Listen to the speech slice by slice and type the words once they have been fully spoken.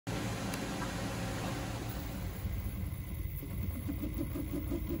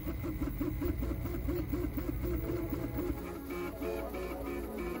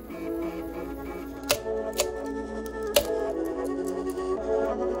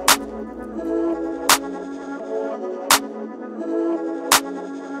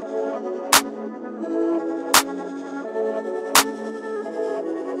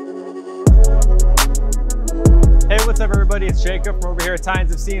What's up everybody, it's Jacob from over here at TITANS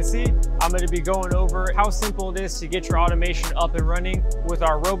of CNC. I'm going to be going over how simple it is to get your automation up and running with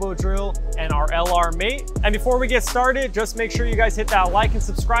our RoboDrill and our LR Mate. And before we get started, just make sure you guys hit that like and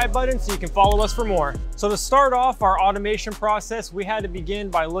subscribe button so you can follow us for more. So to start off our automation process, we had to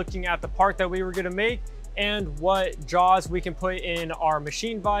begin by looking at the part that we were going to make and what jaws we can put in our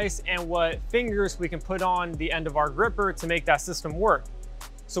machine vise and what fingers we can put on the end of our gripper to make that system work.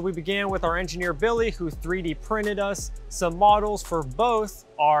 So we began with our engineer Billy, who 3D printed us some models for both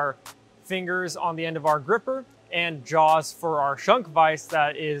our fingers on the end of our gripper and jaws for our shank vise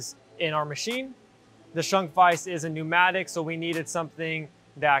that is in our machine. The shank vise is a pneumatic, so we needed something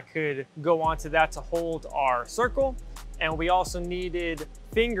that could go onto that to hold our circle. And we also needed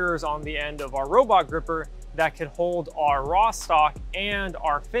fingers on the end of our robot gripper that could hold our raw stock and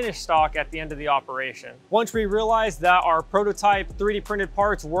our finished stock at the end of the operation. Once we realized that our prototype 3D printed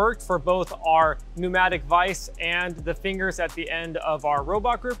parts worked for both our pneumatic vise and the fingers at the end of our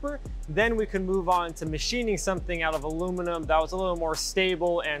robot gripper, then we could move on to machining something out of aluminum that was a little more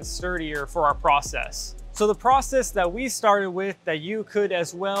stable and sturdier for our process. So the process that we started with, that you could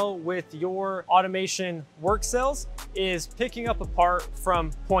as well with your automation work cells, is picking up a part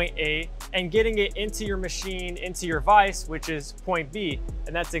from point A and getting it into your machine, into your vise, which is point B.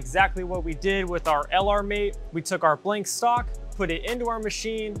 And that's exactly what we did with our LR Mate. We took our blank stock, put it into our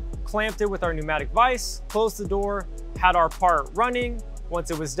machine, clamped it with our pneumatic vise, closed the door, had our part running.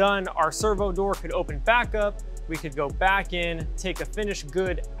 Once it was done, our servo door could open back up. We could go back in, take a finished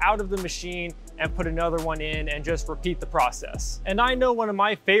good out of the machine and put another one in and just repeat the process. And I know one of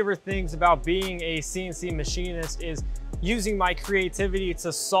my favorite things about being a CNC machinist is using my creativity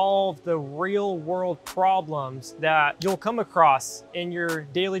to solve the real world problems that you'll come across in your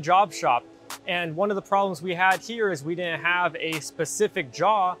daily job shop. And one of the problems we had here is we didn't have a specific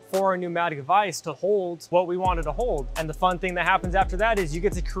jaw for a pneumatic vise to hold what we wanted to hold. And the fun thing that happens after that is you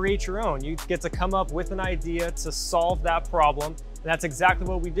get to create your own. You get to come up with an idea to solve that problem. And that's exactly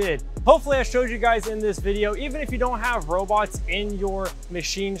what we did. Hopefully I showed you guys in this video, even if you don't have robots in your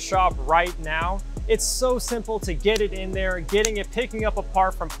machine shop right now, it's so simple to get it in there, getting it, picking up a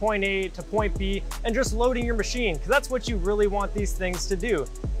part from point A to point B and just loading your machine. Because that's what you really want these things to do,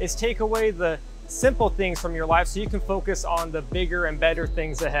 is take away the simple things from your life so you can focus on the bigger and better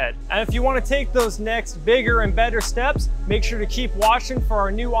things ahead. And if you want to take those next bigger and better steps, make sure to keep watching for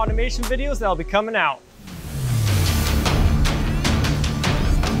our new automation videos that'll be coming out.